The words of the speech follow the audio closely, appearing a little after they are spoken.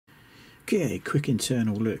Okay, quick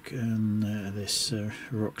internal look on this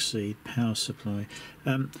Rockseed power supply.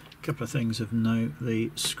 A couple of things of note: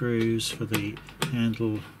 the screws for the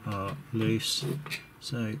handle are loose,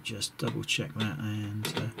 so just double check that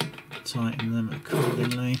and tighten them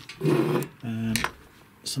accordingly.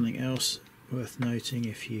 Something else worth noting: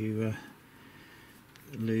 if you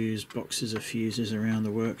lose boxes of fuses around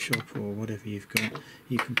the workshop or whatever you've got,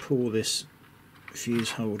 you can pull this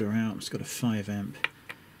fuse holder out. It's got a 5 amp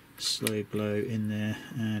slow blow in there,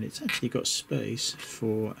 and it's actually got space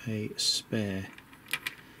for a spare.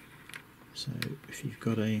 So if you've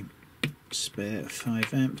got a spare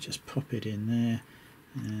 5 amp, just pop it in there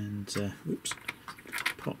and oops,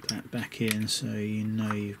 pop that back in, so you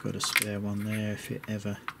know you've got a spare one there if it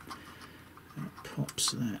ever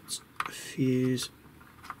pops that fuse.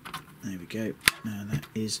 There we go, now that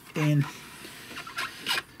is in.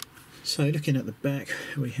 So looking at the back,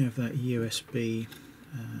 we have that USB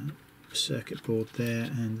circuit board there,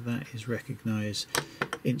 and that is recognised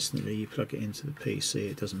instantly. You plug it into the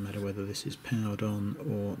PC, it doesn't matter whether this is powered on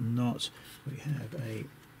or not. We have a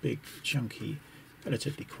big chunky,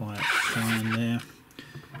 relatively quiet fan there.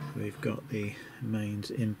 We've got the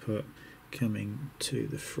mains input coming to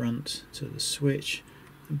the front to the switch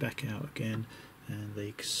and back out again, and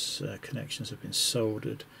the connections have been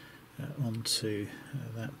soldered onto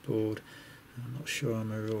that board. I'm not sure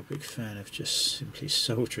I'm a real big fan of just simply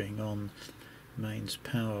soldering on mains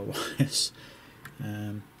power wires.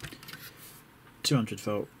 200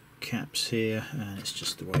 volt caps here, and it's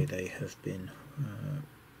just the way they have been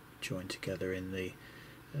joined together in the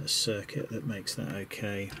circuit that makes that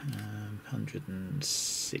okay.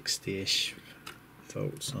 160-ish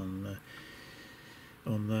volts on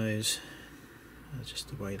those, just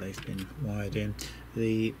the way they've been wired in.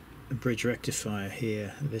 The bridge rectifier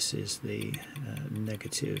here, this is the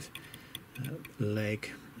negative leg,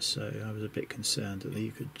 so I was a bit concerned that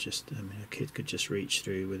you could just, a kid could just reach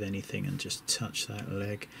through with anything and just touch that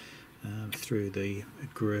leg through the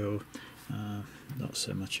grill. Not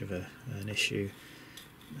so much of an issue.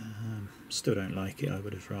 Still don't like it. I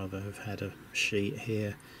would have rather have had a sheet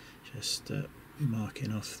here just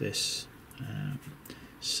marking off this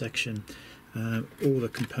section. All the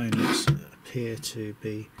components appear to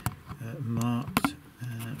be marked,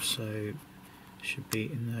 so should be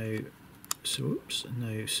no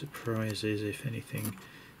surprises if anything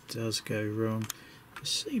does go wrong. It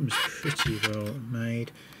seems pretty well made.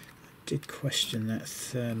 I did question that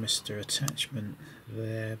thermistor attachment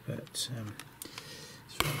there, but it's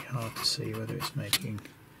very hard to see whether it's making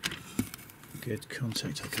good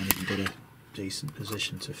contact. I can't even get a decent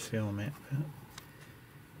position to film it, but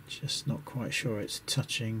just not quite sure it's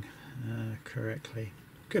touching correctly.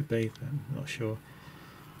 Could be, but I'm not sure.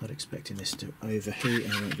 Not expecting this to overheat.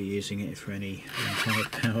 I won't be using it for any high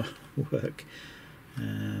power work.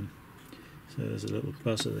 So there's a little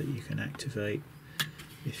buzzer that you can activate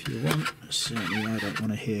if you want. Certainly I don't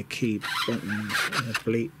want to hear key button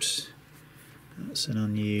bleeps. That's an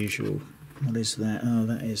unusual. What is that? Oh,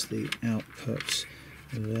 that is the output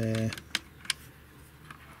there.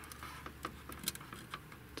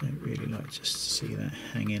 Don't really like just to see that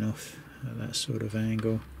hanging off at that sort of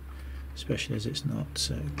angle, especially as it's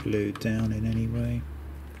not glued down in any way.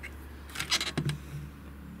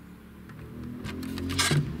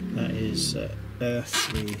 That is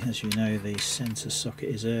earth. As you know, the centre socket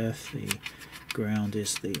is earth, the ground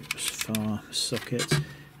is the far socket,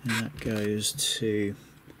 and that goes to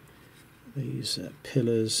these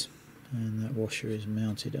pillars, and that washer is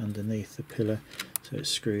mounted underneath the pillar, so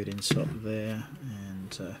it's screwed in top there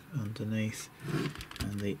and underneath,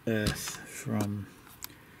 and the earth from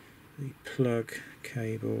the plug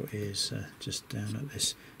cable is just down at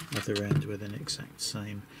this other end with an exact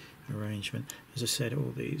same arrangement. As I said,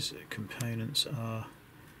 all these components are,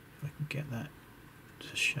 if I can get that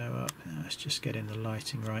to show up, let's just get in the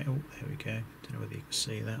lighting right. Oh, there we go. Don't know whether you can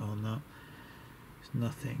see that or not. There's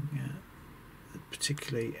nothing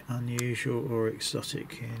particularly unusual or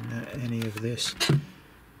exotic in any of this.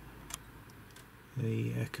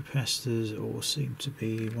 The capacitors all seem to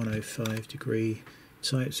be 105 degree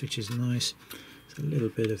types, which is nice. There's a little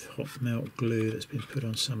bit of hot melt glue that's been put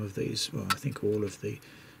on some of these, well, I think all of the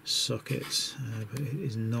sockets, but it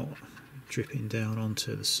is not dripping down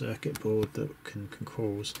onto the circuit board that can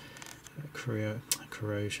cause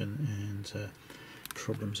corrosion and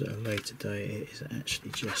problems at a later date. It is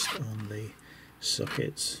actually just on the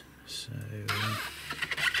sockets, so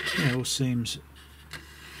yeah, all seems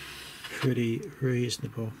pretty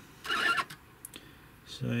reasonable.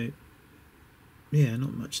 So yeah,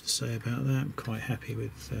 not much to say about that. I'm quite happy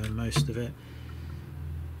with most of it.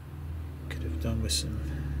 Could have done with some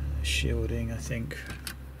shielding, I think,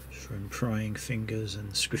 from prying fingers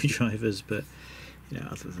and screwdrivers, but you know,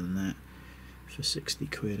 other than that, for 60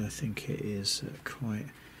 quid I think it is quite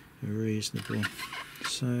reasonable.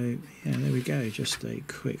 So yeah, there we go, just a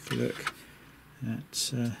quick look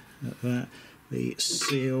at that. The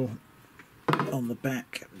seal on the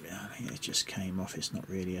back, I mean, it just came off. It's not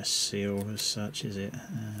really a seal as such, is it,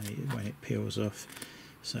 when it peels off,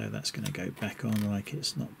 so that's going to go back on like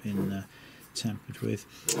it's not been tampered with.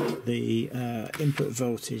 The input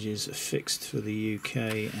voltage is fixed for the UK,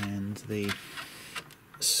 and the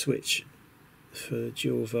switch for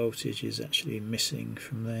dual voltage is actually missing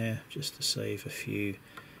from there, just to save a few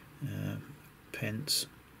pence.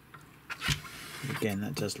 Again,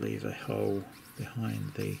 that does leave a hole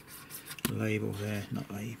behind the label there, not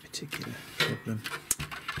a particular problem.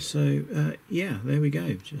 So yeah, there we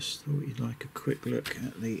go. Just thought you'd like a quick look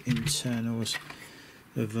at the internals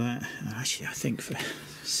of that. Actually, I think for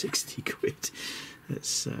 60 quid,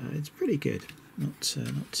 it's pretty good. Not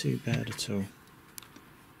too bad at all.